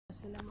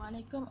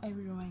Assalamualaikum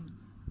everyone.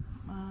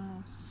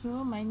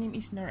 So my name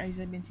is Nur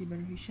Aiza binti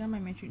Baru Hisham.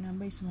 My metric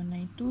number is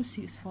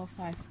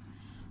 192645.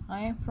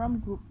 I am from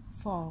group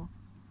 4.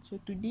 So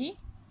today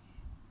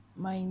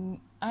I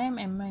am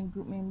and my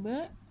group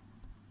member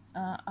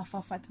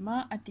Afa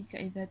Fatma, Atika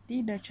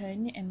Izzati,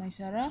 Darchayani and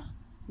Maisara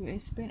will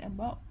explain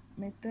about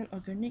metal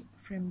organic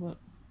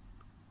framework.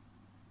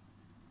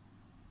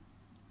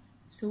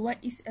 So what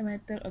is a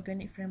metal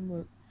organic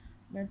framework?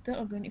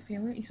 Metal organic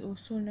framework is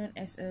also known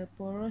as a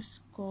porous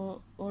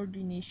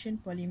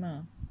coordination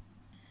polymer.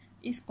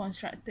 It is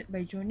constructed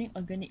by joining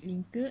organic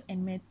linker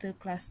and metal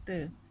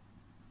cluster,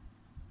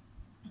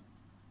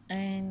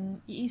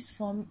 and it is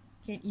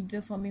can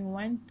either forming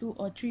 1, 2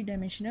 or 3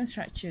 dimensional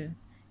structure.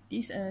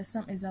 These are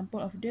some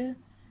example of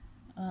the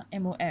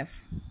MOF.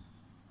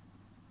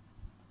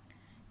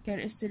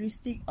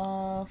 Characteristic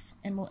of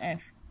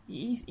MOF: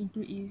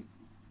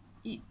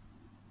 it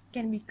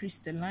can be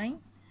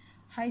crystalline,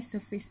 high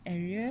surface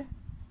area,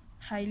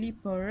 highly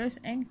porous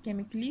and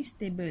chemically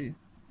stable.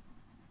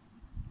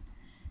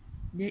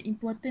 The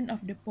importance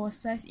of the pore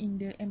size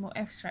in the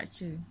MOF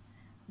structure.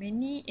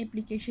 Many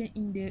applications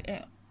in the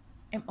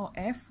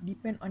MOF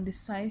depend on the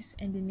size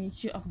and the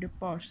nature of the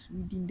pores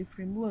within the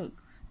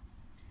frameworks.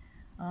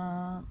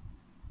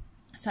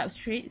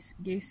 Substrates,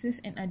 gases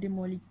and other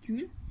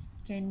molecules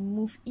can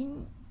move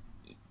in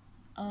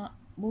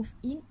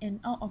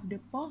and out of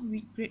the pore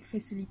with great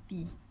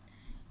facility.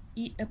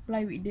 It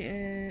applies with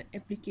the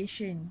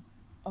application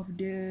of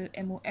the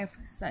MOF,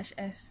 such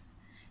as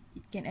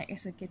it can act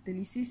as a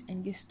catalysis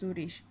and gas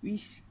storage,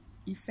 which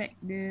affect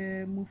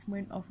the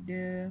movement of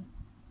the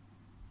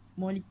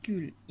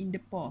molecule in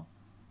the pore.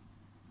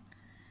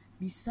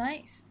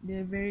 Besides,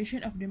 the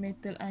variation of the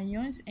metal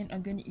ions and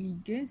organic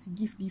ligands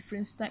give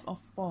different type of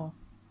pore.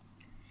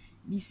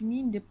 This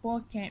means the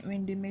pore can,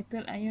 when the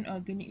metal ion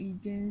organic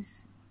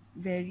ligands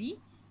vary,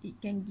 it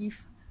can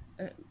give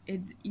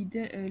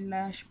either a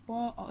large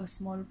pore or a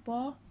small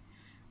pore.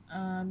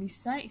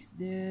 Besides,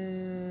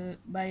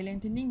 by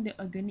lengthening the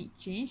organic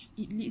change,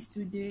 it leads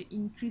to the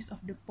increase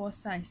of the pore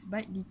size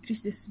but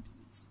decrease the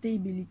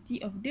stability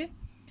of the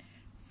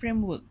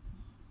framework.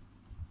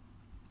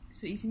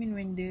 So it means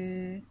when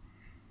the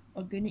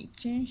organic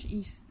change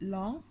is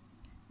long,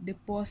 the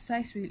pore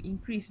size will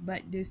increase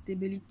but the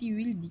stability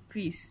will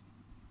decrease.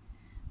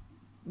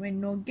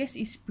 When no gas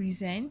is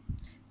present,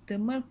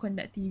 thermal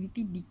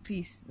conductivity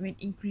decrease when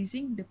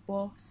increasing the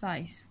pore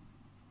size.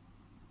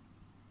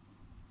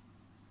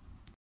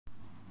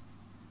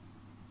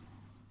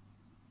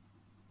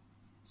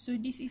 So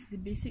this is the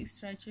basic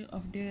structure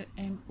of the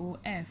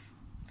MOF.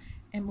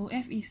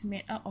 MOF is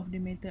made up of the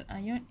metal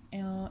ion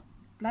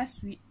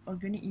plus with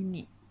organic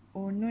unit,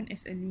 or known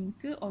as a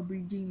linker or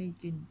bridging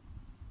ligand.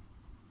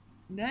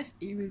 Thus,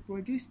 it will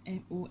produce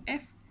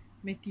MOF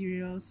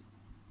materials.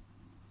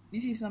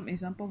 This is some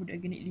example of the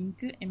organic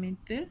linker and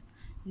metal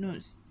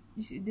nodes.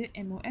 This is the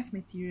MOF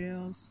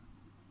materials.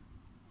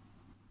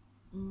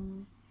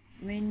 When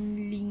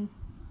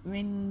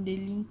the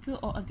linker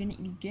or organic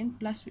ligand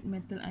plus with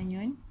metal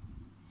ion,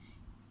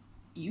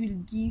 it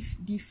will give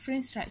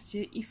different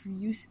structure if we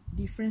use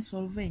different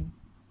solvent.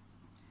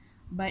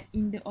 But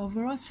in the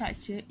overall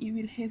structure, it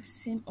will have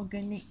same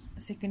organic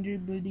secondary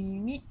building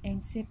unit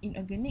and same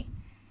inorganic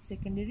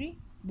secondary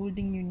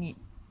building unit.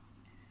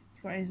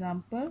 For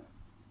example,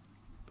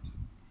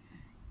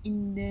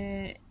 in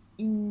the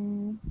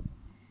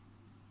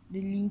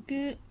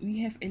linker, we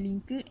have a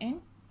linker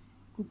and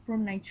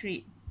cuprum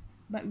nitrate,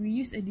 but we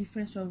use a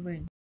different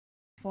solvent.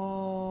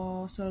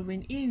 For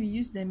solvent A, we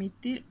use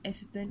dimethyl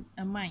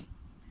acetonamide.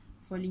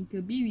 For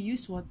linker B, we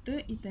use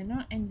water,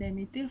 ethanol and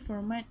dimethyl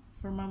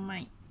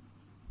formamide.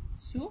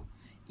 So,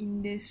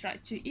 in the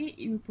structure A,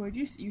 it will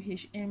produce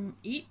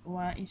UHM8,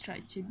 while in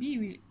structure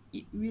B,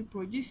 it will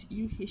produce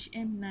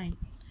UHM9.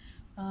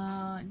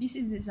 This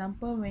is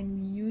example when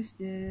we use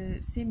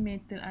the same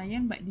metal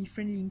ion but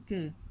different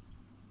linker.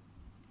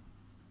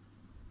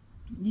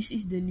 This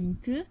is the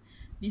linker,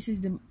 this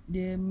is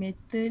the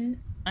metal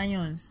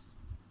ions,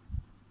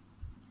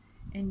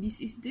 and this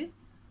is the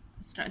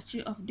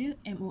structure of the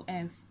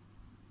MOF.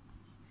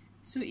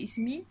 So it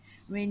means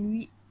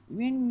when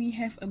we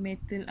have a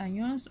metal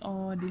ions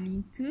or the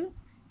linker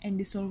and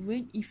the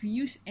solvent, if we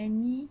use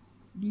any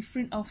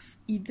different of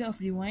either of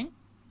the one,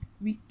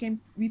 we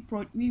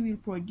will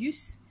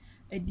produce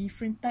a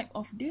different type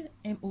of the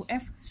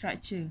MOF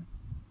structure.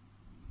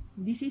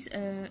 This is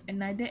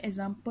another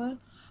example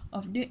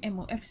of the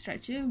MOF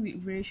structure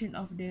with variation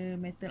of the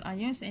metal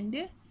ions and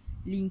the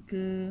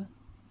linker.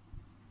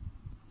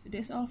 So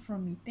that's all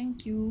from me.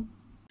 Thank you.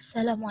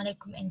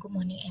 Assalamualaikum and good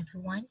morning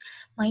everyone.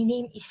 My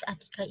name is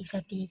Atika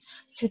Izzati.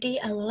 Today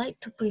I would like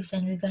to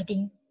present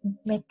regarding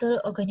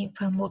metal organic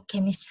framework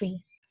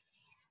chemistry.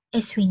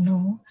 As we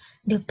know,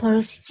 the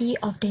porosity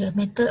of the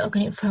metal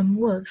organic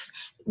frameworks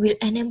will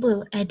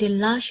enable either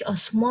large or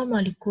small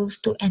molecules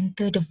to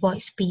enter the void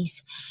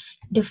space.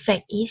 The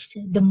fact is,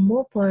 the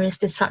more porous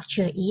the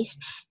structure is,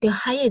 the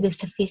higher the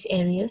surface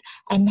area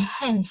and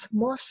hence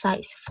more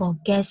sites for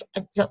gas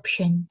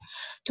absorption.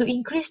 To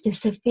increase the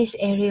surface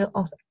area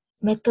of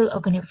metal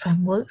organic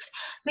frameworks,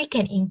 we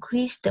can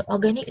increase the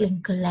organic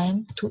linker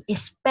length to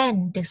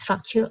expand the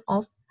structure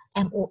of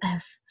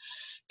MOF.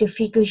 The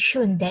figure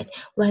shown that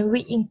when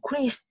we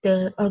increase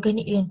the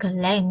organic linker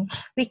length,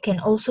 we can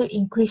also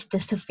increase the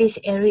surface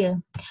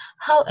area.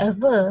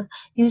 However,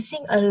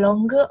 using a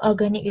longer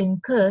organic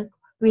linker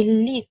will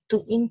lead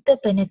to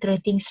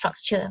interpenetrating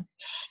structure.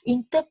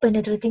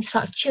 Interpenetrating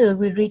structure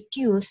will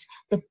reduce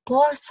the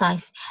pore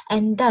size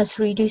and thus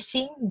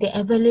reducing the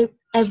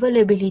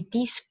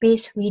availability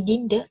space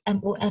within the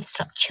MOF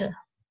structure.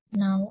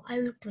 Now, I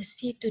will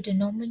proceed to the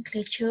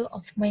nomenclature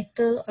of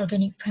metal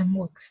organic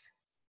frameworks.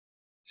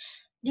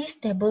 This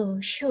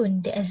table shows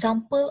the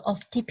example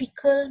of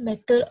typical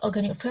metal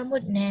organic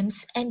framework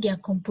names and their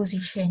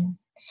composition.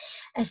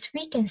 As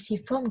we can see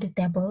from the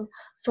table,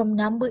 from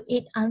number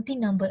 8 until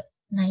number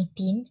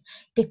 19,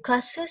 the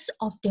classes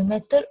of the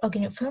metal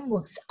organic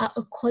frameworks are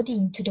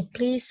according to the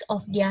place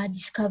of their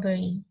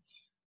discovery.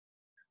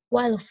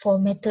 While for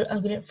metal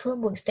organic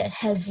frameworks that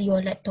has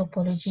zeolite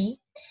topology,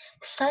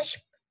 such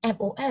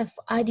MOF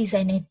are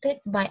designated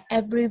by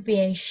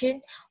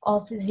abbreviation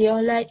of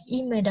zeolite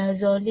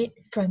imidazolite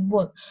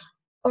framework,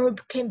 or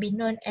can be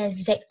known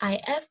as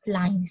ZIF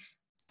lines.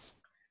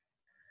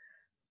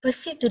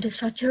 Proceed to the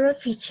structural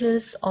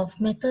features of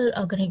metal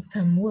organic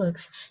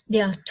frameworks.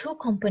 There are two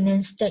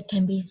components that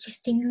can be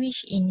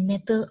distinguished in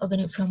metal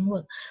organic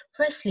framework.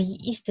 Firstly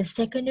is the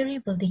secondary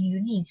building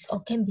units,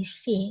 or can be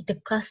said the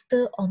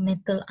cluster or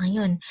metal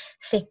ion.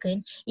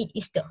 Second, it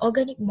is the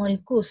organic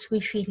molecules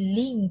which will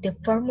link the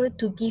former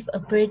to give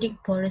a periodic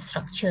porous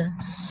structure.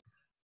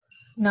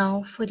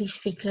 Now, for this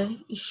figure,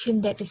 it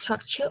shown that the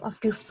structure of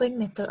different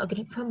metal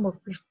organic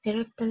framework with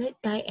terephthalate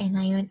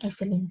dianion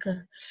as a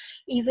linker.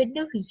 Even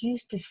though we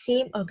use the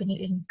same organic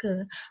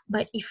linker,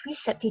 but if we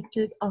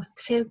substitute of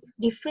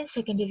different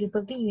secondary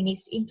building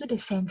units into the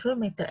central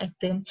metal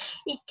atom,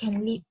 it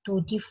can lead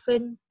to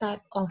different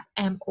type of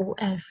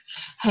MOF.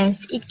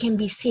 Hence, it can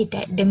be said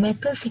that the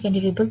metal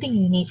secondary building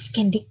units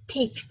can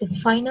dictate the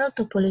final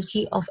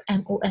topology of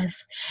MOF.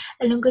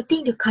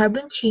 Elongating the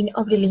carbon chain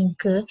of the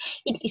linker,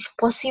 it is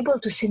possible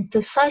to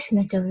synthesize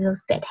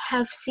materials that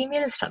have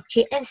similar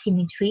structure and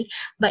symmetry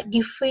but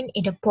different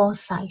in the pore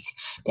size.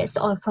 That's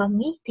all from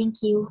me. Thank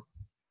you.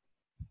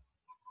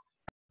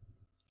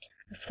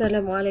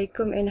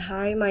 Assalamualaikum and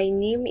hi, my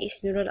name is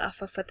Nurul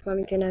Afa Fatma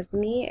Binti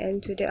Nazmi,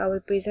 and today I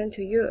will present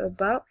to you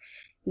about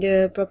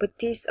the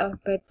properties of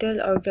metal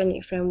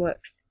organic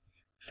frameworks.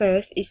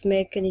 First is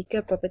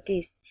mechanical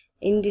properties.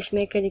 In these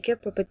mechanical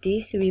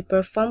properties, we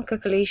perform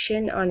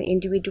calculation on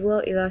individual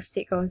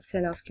elastic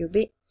constant of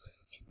cubic,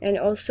 and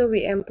also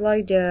we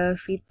employ the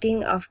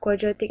fitting of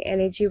quadratic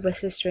energy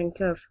versus strain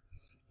curve.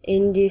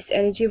 In this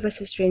energy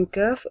versus strain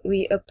curve,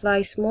 we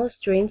apply small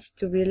strains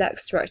to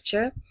relax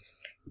structure,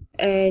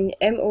 and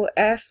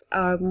MOF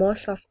are more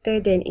softer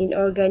than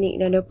inorganic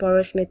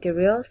nanoporous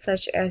materials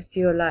such as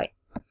zeolite.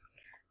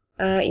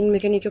 In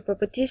mechanical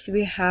properties,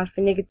 we have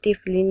negative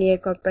linear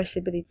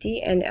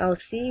compressibility and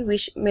LC,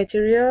 which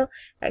material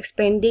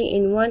expanding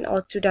in one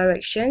or two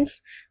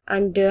directions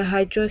under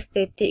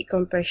hydrostatic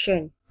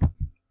compression.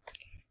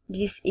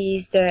 This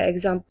is the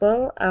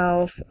example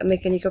of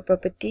mechanical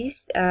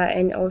properties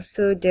and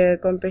also the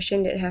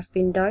compression that have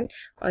been done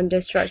on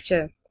the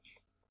structure.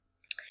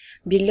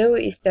 Below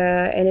is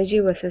the energy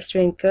versus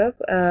strain curve.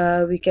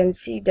 We can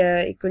see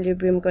the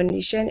equilibrium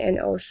condition and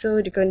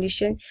also the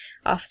condition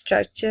of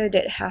structure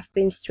that have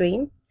been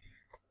strained.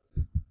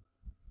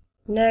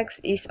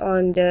 Next is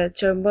on the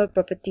thermal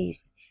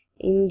properties.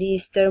 In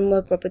these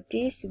thermal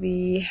properties,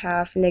 we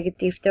have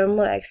negative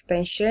thermal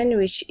expansion,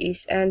 which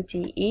is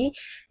NTE,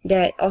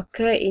 that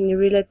occur in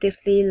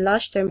relatively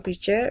large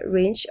temperature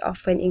range,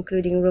 often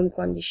including room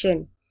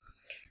condition.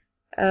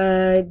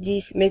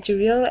 This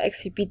material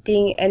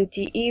exhibiting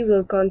NTE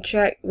will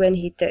contract when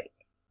heated.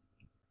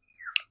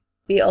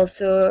 We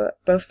also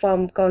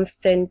perform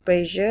constant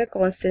pressure,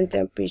 constant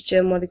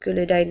temperature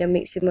molecular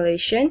dynamic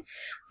simulation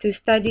to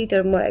study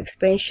thermal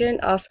expansion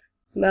of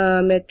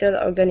metal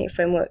organic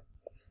framework.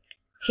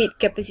 Heat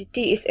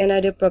capacity is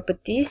another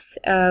properties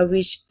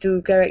which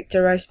to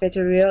characterize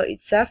material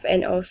itself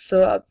and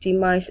also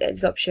optimize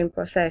absorption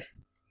process.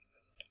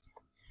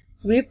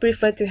 We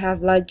prefer to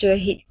have larger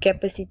heat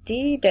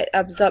capacity that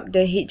absorb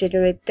the heat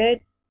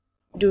generated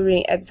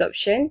during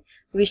absorption,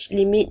 which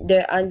limit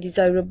the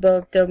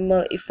undesirable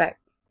thermal effect.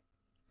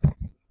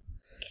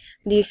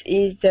 This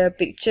is the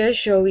picture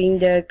showing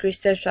the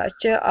crystal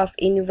structure of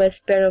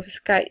inverse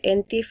perovskite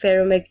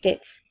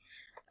antiferromagnets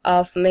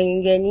of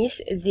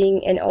manganese,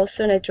 zinc, and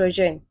also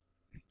nitrogen.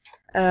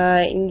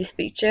 In this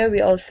picture,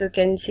 we also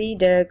can see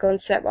the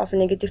concept of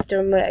negative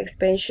thermal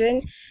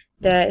expansion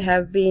that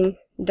have been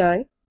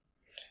done.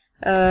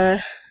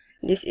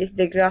 This is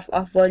the graph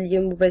of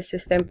volume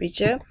versus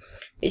temperature.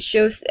 It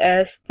shows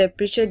as the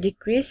pressure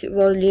decrease,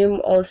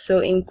 volume also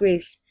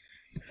increase.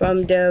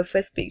 From the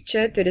first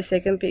picture to the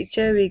second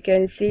picture, we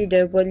can see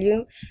the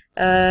volume.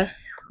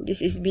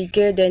 This is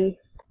bigger than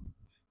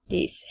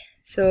this.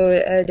 So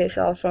that's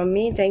all from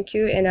me. Thank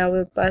you, and I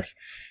will pass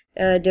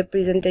the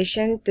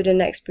presentation to the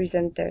next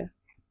presenter.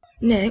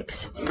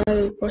 Next, I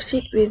will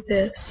proceed with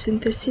the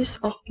synthesis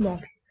of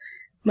MOF.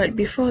 But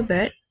before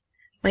that,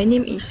 my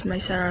name is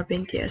Maisara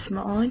binti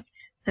Asma'on.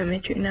 My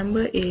metric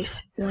number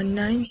is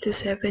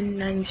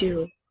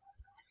 192790.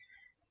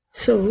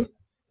 So,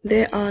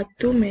 there are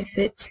two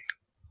methods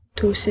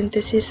to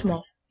synthesis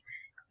MOF.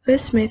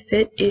 First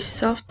method is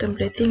soft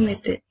templating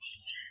method,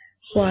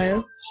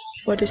 while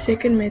for the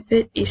second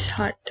method is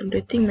hard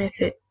templating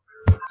method.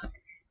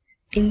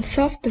 In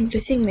soft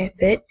templating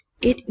method,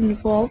 it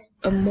involves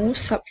a more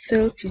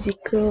subtle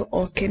physical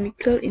or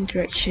chemical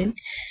interaction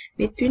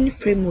between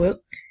framework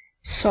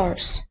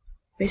source.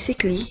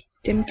 Basically,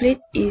 template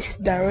is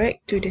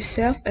direct to the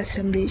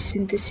self-assembly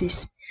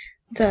synthesis,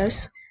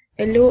 thus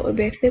allow a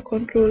better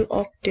control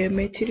of the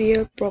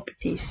material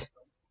properties.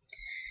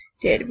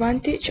 The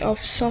advantage of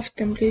soft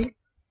templating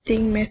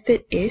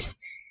method is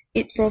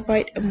it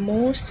provides a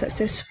more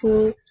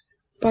successful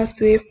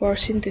pathway for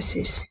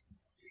synthesis.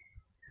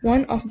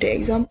 One of the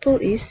example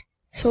is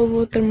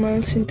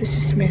solvothermal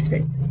synthesis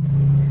method.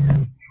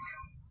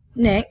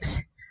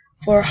 Next,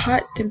 for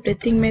hard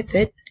templating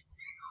method,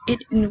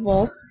 it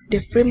involves the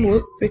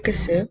framework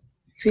precursor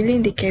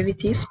filling the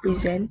cavities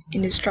present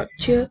in the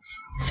structure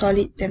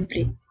solid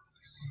template.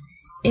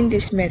 In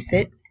this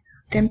method,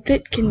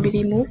 template can be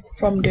removed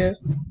from the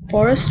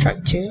porous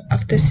structure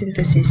after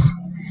synthesis.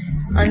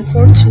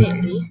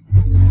 Unfortunately,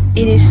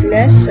 it is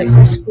less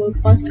successful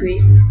pathway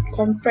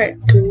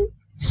compared to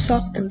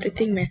soft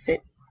templating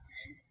method.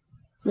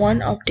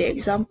 One of the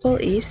example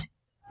is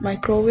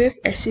microwave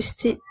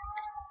assisted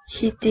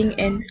heating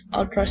and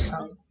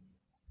ultrasound.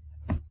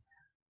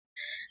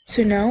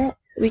 So now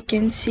we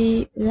can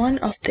see one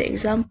of the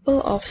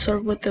example of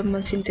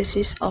solvothermal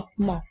synthesis of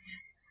MOF.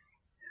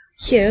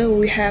 Here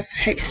we have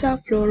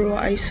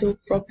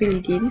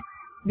hexafluoroisopropylidine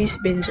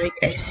bisbenzoic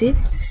acid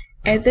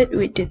added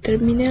with the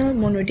terminal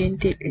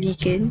monodentate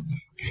ligand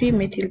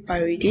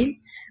 3-methylpyridine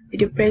with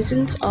the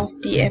presence of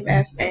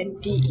DMF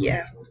and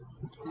DEF.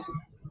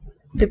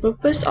 The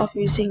purpose of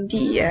using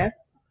DEF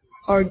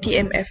or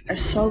DMF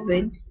as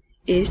solvent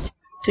is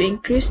to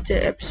increase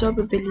the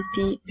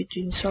absorbability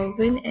between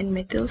solvent and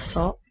metal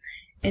salt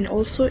and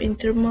also in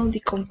thermal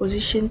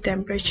decomposition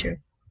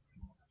temperature.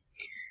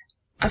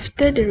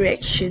 After the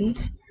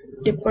reactions,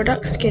 the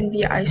products can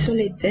be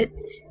isolated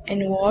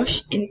and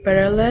washed in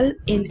parallel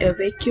in a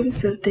vacuum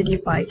filter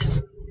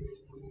device.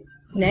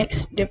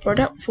 Next, the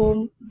product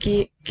foam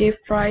gave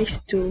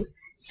rise to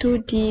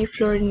 2D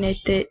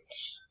fluorinated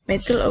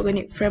metal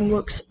organic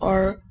frameworks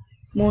or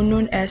more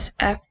known as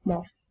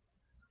FMOF.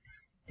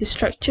 The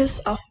structures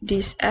of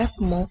this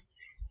FMOF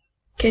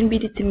can be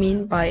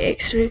determined by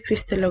X-ray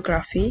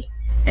crystallography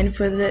and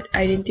further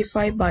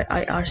identified by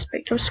IR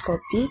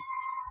spectroscopy,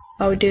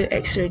 powder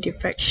X-ray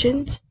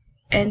diffractions,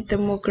 and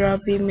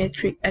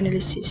thermogravimetric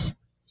analysis.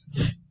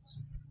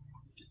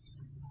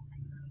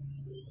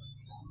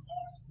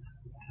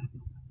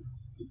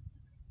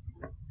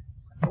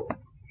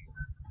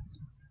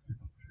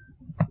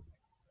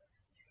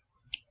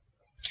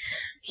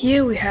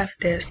 Here we have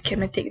the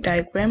schematic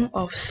diagram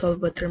of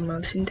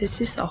solvothermal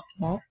synthesis of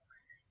MOF.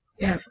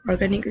 We have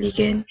organic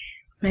ligand,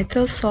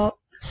 metal salt,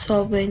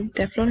 solvent,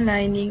 Teflon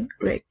lining,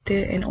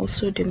 reactor, and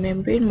also the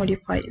membrane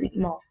modified with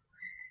MOF.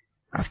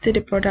 After the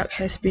product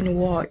has been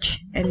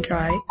washed and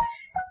dry,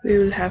 we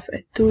will have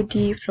a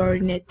 2D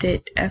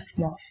fluorinated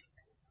FMOF.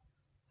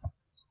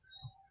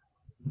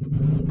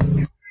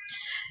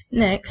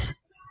 Next,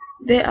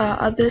 there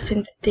are other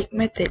synthetic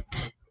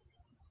methods.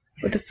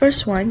 The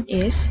first one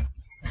is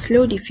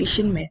slow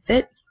diffusion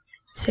method,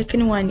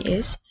 second one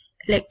is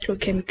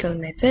electrochemical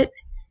method,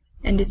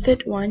 and the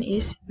third one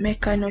is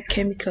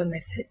mechanochemical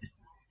method.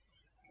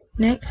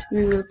 Next,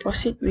 we will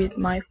proceed with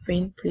my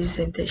friend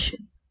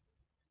presentation.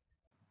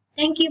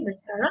 Thank you,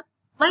 Maisara.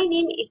 My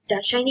name is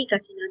Darshini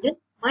Kasinathan.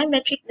 My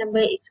metric number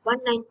is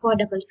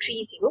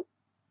 194330.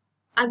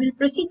 I will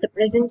proceed the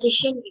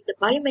presentation with the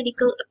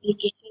biomedical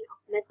application of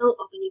metal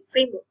organic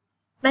framework.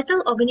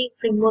 Metal organic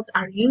framework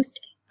are used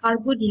as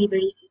cargo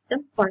delivery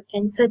system for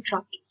cancer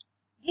drugging.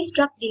 This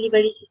drug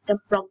delivery system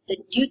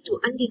prompted due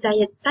to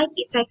undesired side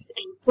effects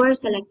and poor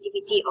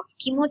selectivity of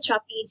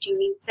chemotherapy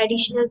during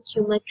traditional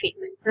tumor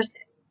treatment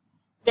process.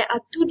 There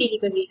are two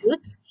delivery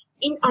routes,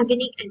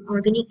 inorganic and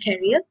organic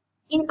carrier.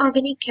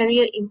 Inorganic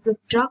carrier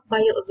improve drug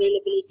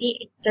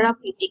bioavailability and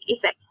therapeutic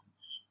effects.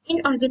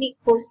 Inorganic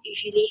hosts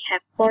usually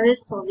have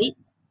porous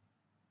solids,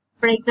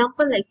 for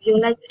example like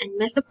zeolites and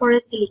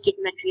mesoporous silicate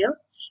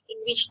materials, in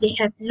which they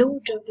have low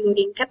drug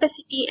loading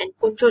capacity and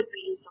controlled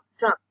release of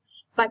drug.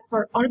 But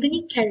for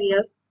organic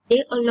carrier,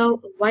 they allow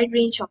a wide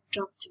range of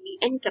drug to be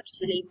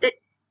encapsulated,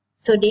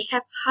 so they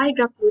have high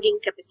drug loading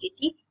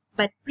capacity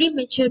but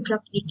premature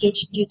drug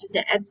leakage due to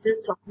the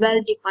absence of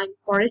well-defined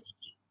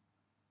porosity.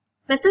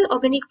 Metal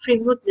organic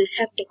framework will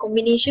have the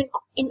combination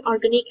of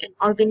inorganic and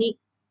organic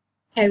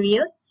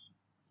carrier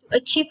to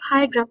achieve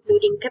high drug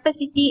loading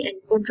capacity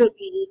and controlled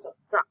release of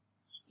drug.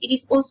 It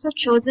is also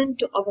chosen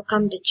to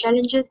overcome the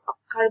challenges of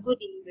cargo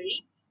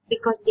delivery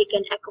because they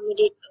can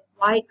accommodate a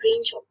wide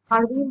range of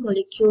cargo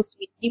molecules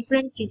with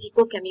different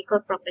physico-chemical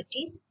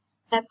properties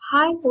have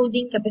high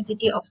holding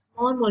capacity of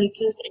small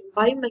molecules and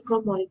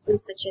biomicromolecules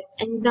such as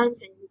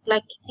enzymes and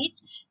nucleic acid,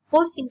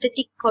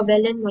 post-synthetic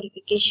covalent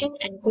modification,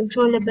 and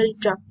controllable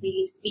drug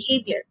release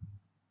behavior.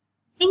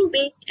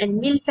 Zinc-based and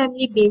Mill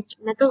family-based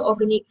metal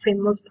organic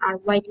frameworks are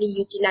widely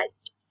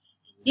utilized.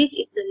 This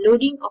is the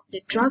loading of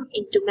the drug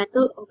into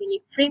metal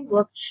organic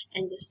framework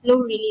and the slow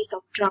release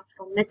of drug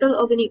from metal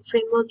organic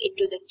framework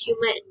into the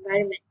tumor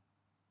environment.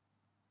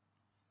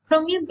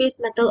 Chromium-based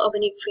metal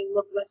organic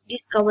framework was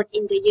discovered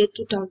in the year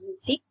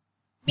 2006.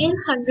 Mill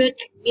 100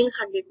 and Mill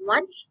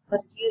 101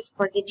 was used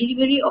for the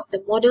delivery of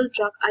the model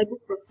drug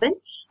ibuprofen.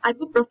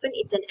 Ibuprofen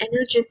is an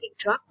analgesic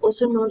drug,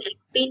 also known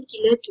as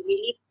painkiller to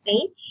relieve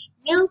pain.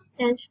 Mill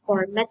stands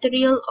for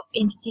Material of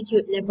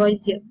Institut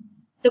Lavoisier.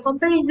 The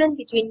comparison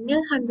between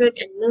Mill 100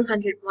 and Mill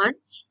 101,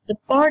 the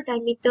pore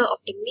diameter of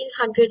the Mill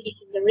 100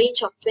 is in the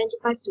range of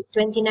 25 to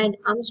 29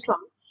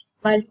 Armstrong,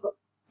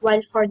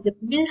 while for the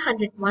Mill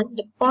 101,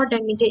 the pore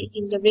diameter is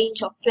in the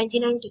range of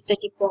 29 to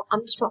 34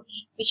 Armstrong,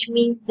 which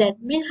means that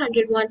Mill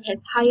 101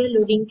 has higher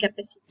loading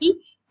capacity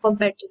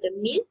compared to the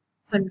Mill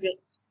 100.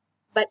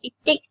 But it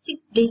takes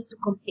 6 days to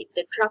complete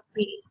the drug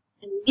release,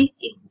 and this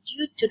is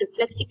due to the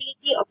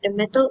flexibility of the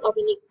metal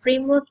organic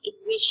framework in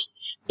which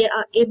they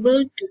are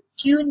able to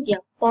tune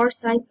their pore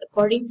size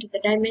according to the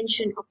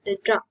dimension of the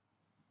drug.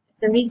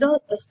 As a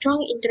result, a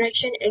strong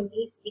interaction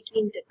exists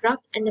between the drug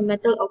and the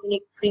metal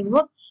organic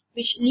framework,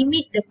 which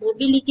limit the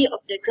mobility of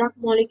the drug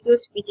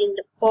molecules within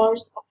the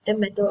pores of the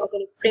metal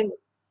organic framework.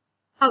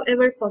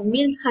 However, for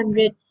Mill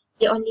 100,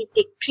 they only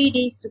take 3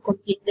 days to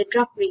complete the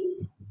drug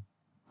release.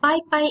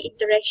 Pi-pi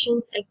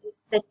interactions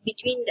existed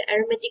between the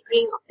aromatic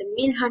ring of the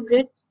Mill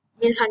 100,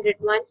 Mill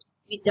 101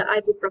 with the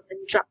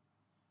ibuprofen drug.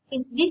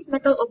 Since this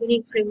metal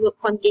organic framework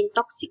contained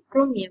toxic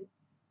chromium,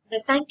 the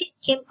scientists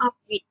came up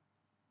with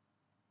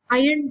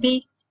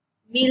iron-based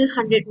Mill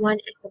 101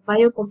 as a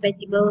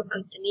biocompatible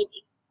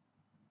alternative.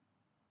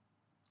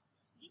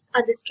 These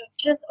are the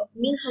structures of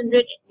Mill 100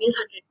 and Mill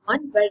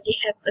 101, where they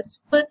have a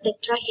super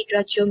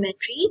tetrahedra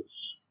geometry.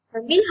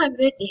 For Mill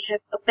 100, they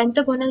have a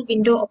pentagonal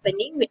window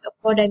opening with a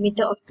pore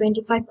diameter of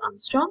 25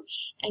 Armstrong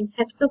and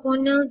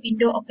hexagonal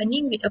window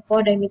opening with a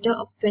pore diameter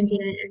of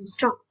 29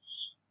 Armstrong.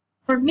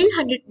 For Mill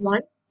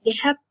 101, they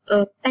have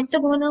a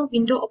pentagonal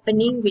window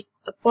opening with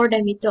a pore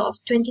diameter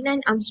of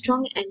 29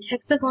 Armstrong and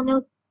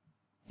hexagonal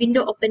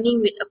window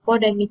opening with a pore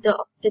diameter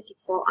of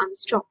 34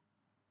 Armstrong.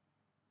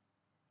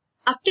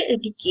 After a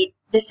decade,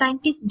 the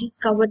scientists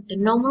discovered the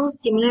normal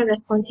stimuli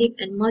responsive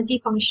and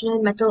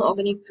multifunctional metal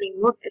organic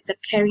framework as a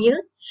carrier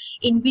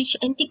in which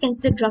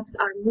anti-cancer drugs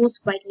are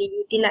most widely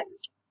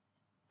utilized.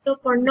 So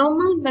for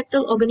normal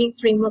metal organic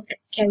framework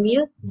as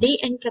carrier, they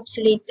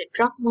encapsulate the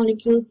drug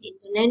molecules in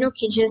the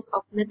nanocages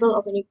of metal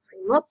organic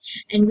framework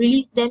and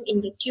release them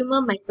in the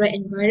tumor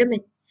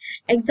microenvironment.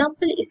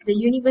 Example is the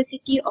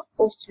University of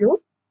Oslo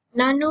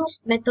Nano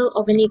Metal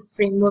Organic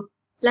Framework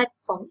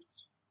platform,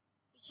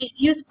 which is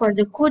used for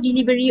the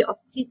co-delivery of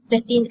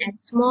cisplatin as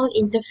small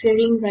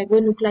interfering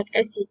ribonucleic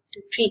acid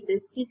to treat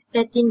the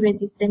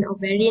cisplatin-resistant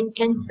ovarian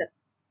cancer.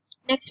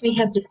 Next, we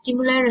have the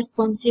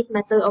stimuli-responsive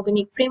metal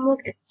organic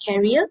framework as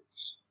carrier.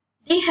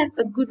 They have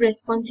a good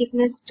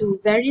responsiveness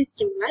to various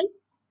stimuli,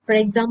 for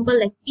example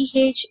like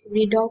pH,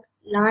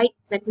 redox, light,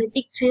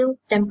 magnetic field,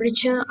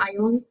 temperature,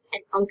 ions,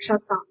 and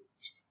ultrasound.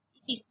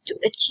 It is to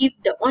achieve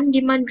the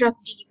on-demand drug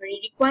delivery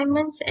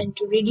requirements and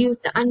to reduce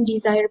the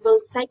undesirable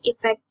side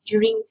effect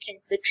during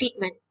cancer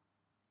treatment.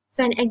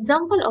 So an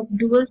example of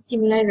dual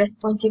stimuli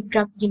responsive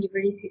drug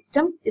delivery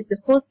system is the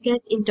host gas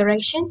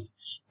interactions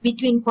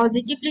between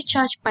positively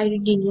charged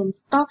pyridinium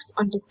stalks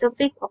on the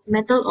surface of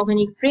metal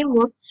organic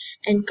framework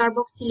and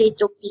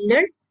carboxylated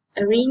pillar,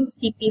 arranged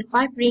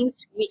CP5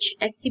 rings which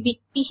exhibit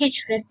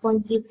pH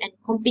responsive and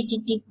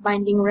competitive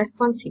binding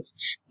responsive,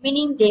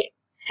 meaning they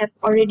have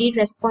already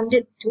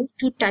responded to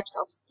 2 types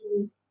of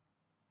stimuli.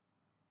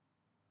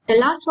 The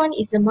last one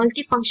is the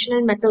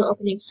multifunctional metal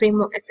organic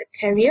framework as a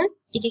carrier.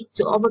 It is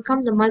to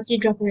overcome the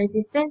multi-drug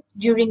resistance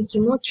during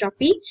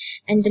chemotherapy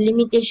and the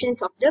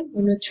limitations of the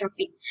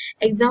monotherapy.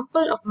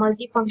 Example of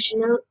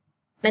multifunctional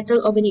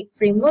metal organic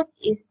framework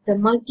is the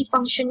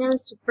multifunctional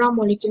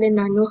supramolecular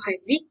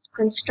nanohybrid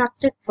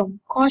constructed from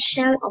core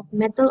shell of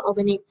metal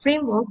organic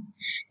frameworks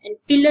and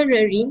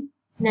pillarine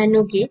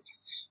nanogates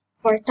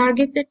for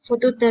targeted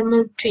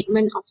photothermal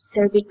treatment of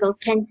cervical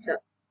cancer.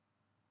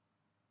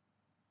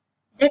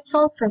 That's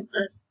all from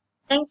us.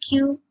 Thank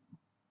you.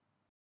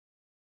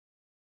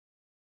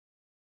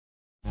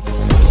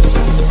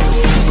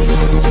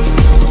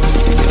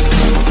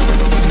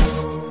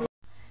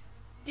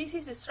 This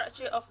is the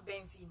structure of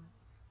benzene.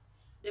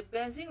 The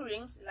benzene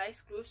rings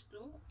lies close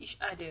to each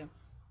other.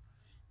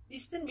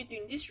 Distance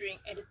between this ring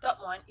and the top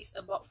one is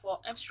about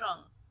 4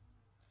 Armstrong.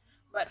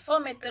 But for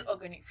metal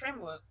organic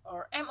framework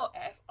or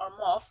MOF or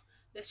MOF,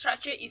 the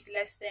structure is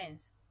less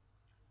dense.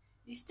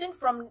 Distance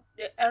from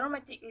the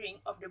aromatic ring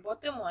of the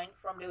bottom one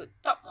from the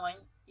top one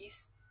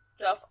is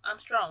 12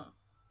 Armstrong.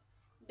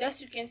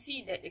 Thus you can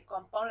see that the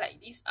compound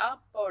like this are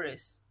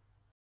porous.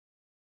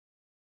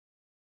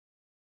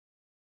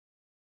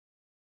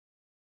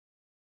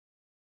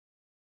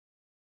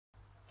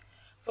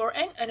 For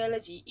an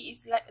analogy, it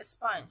is like a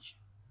sponge.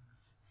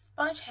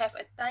 Sponge have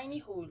a tiny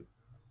hole,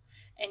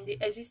 and the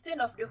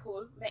existence of the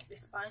hole make the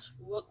sponge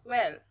work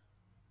well.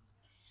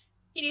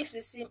 It is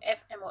the same as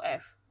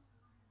MOF.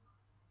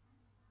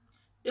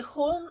 The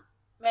hole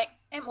make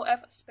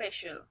MOF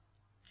special.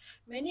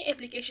 Many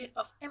applications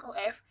of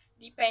MOF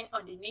depend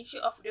on the nature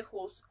of the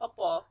holes or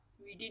pore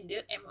within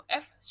the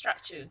MOF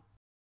structure.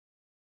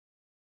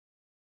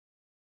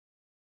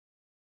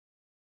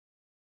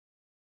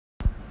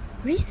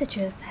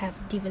 Researchers have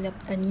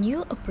developed a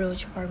new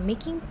approach for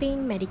making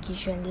pain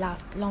medication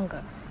last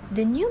longer.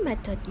 The new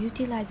method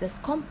utilizes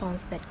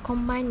compounds that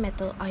combine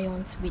metal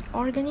ions with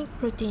organic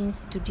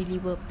proteins to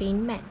deliver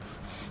pain meds.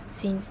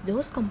 Since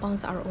those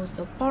compounds are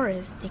also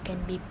porous, they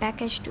can be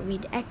packaged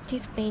with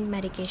active pain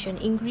medication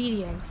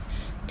ingredients.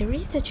 The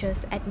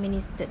researchers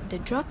administered the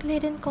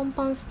drug-laden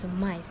compounds to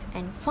mice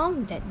and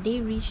found that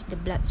they reached the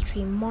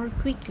bloodstream more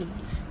quickly.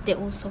 They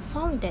also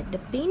found that the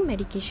pain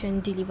medication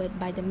delivered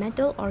by the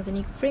metal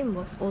organic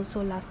frameworks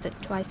also lasted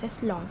twice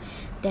as long.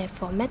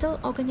 Therefore, metal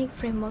organic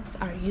frameworks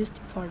are used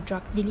for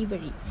drug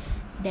delivery.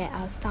 There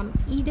are some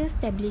either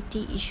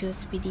stability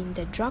issues within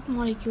the drug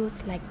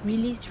molecules like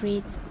release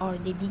rates, or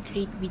they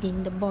degrade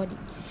within the body.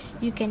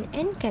 You can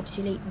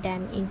encapsulate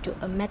them into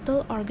a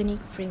metal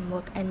organic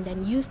framework and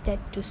then use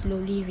that to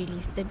slowly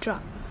release the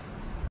drug.